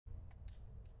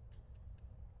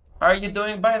How are you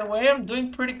doing, by the way? I'm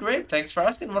doing pretty great. Thanks for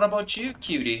asking. What about you,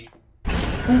 cutie?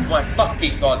 Oh my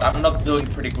fucking god, I'm not doing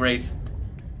pretty great.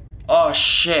 Oh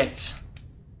shit.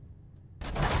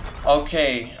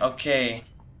 Okay, okay.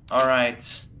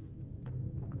 Alright.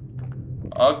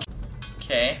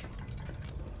 Okay.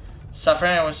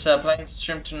 Suffering, I was planning to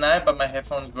stream tonight, but my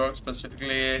headphones broke,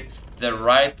 specifically the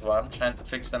right one. Trying to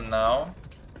fix them now.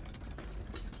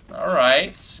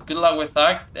 Alright. Good luck with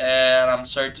that. And I'm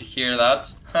sorry to hear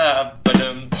that. But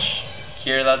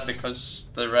hear that because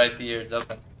the right ear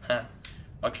doesn't.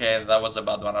 Okay, that was a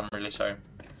bad one. I'm really sorry.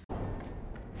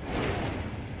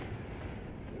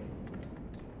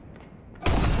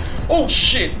 Oh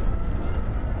shit!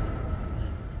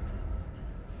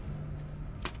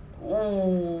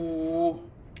 Ooh.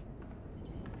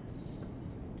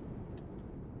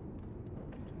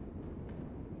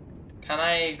 Can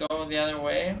I go the other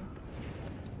way?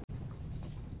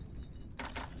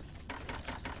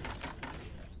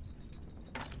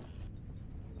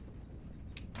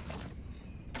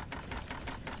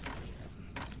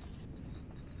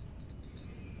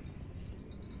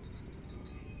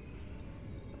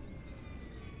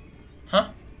 Huh?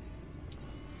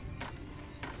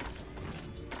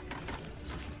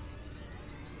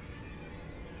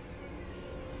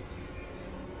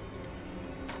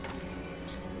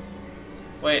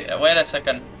 Wait a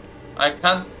second. I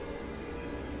can't.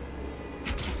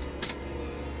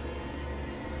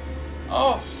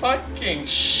 Oh fucking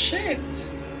shit!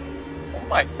 Oh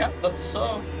my god, that's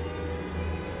so.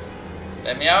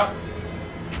 Let me out.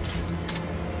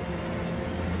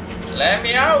 Let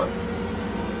me out.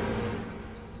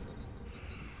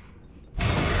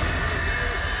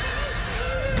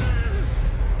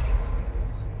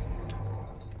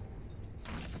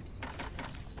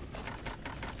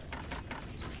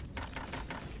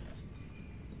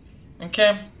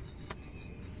 Okay.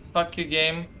 Fuck you,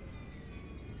 game.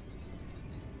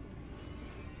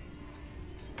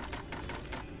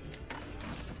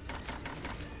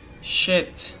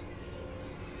 Shit.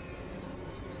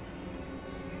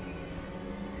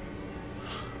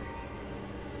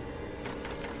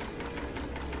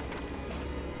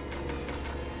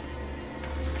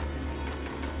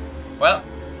 Well.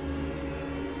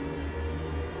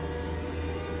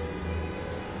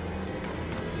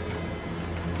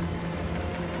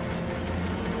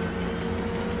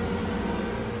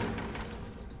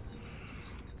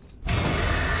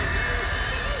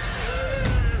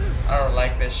 I don't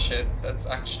like this shit. That's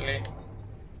actually.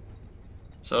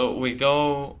 So we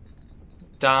go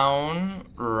down,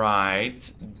 right,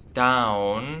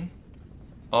 down,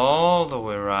 all the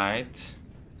way right.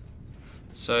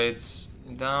 So it's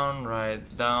down, right,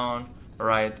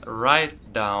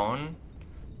 right, down,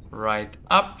 right,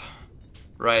 up,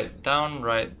 right,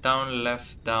 down,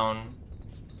 left, down.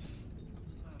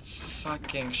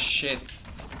 Fucking shit.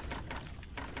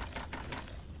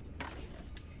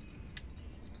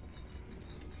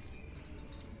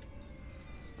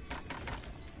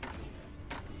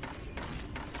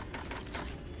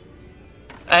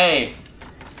 Hey!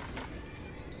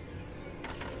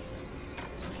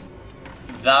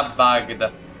 That bugged.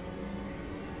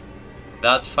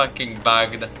 That fucking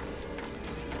bugged.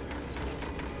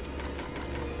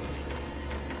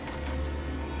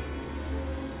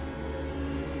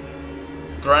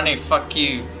 Granny, fuck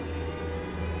you.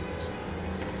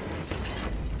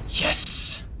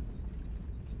 Yes!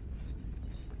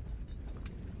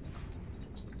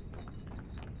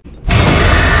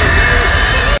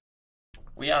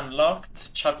 We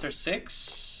unlocked chapter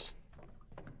 6.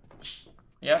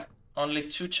 Yep, only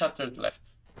 2 chapters left.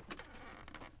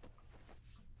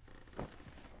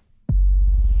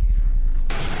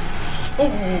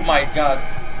 Oh my god.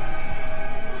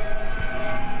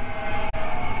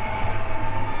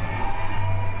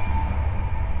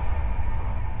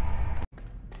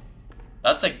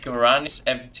 That's a granny's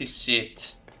empty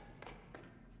seat.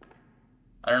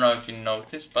 I don't know if you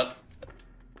noticed, but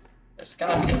there's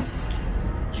gonna be.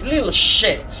 You little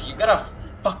shit! You gotta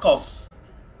fuck off.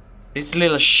 This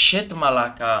little shit,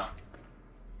 Malaka.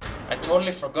 I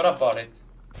totally forgot about it.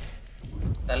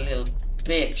 That little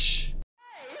bitch.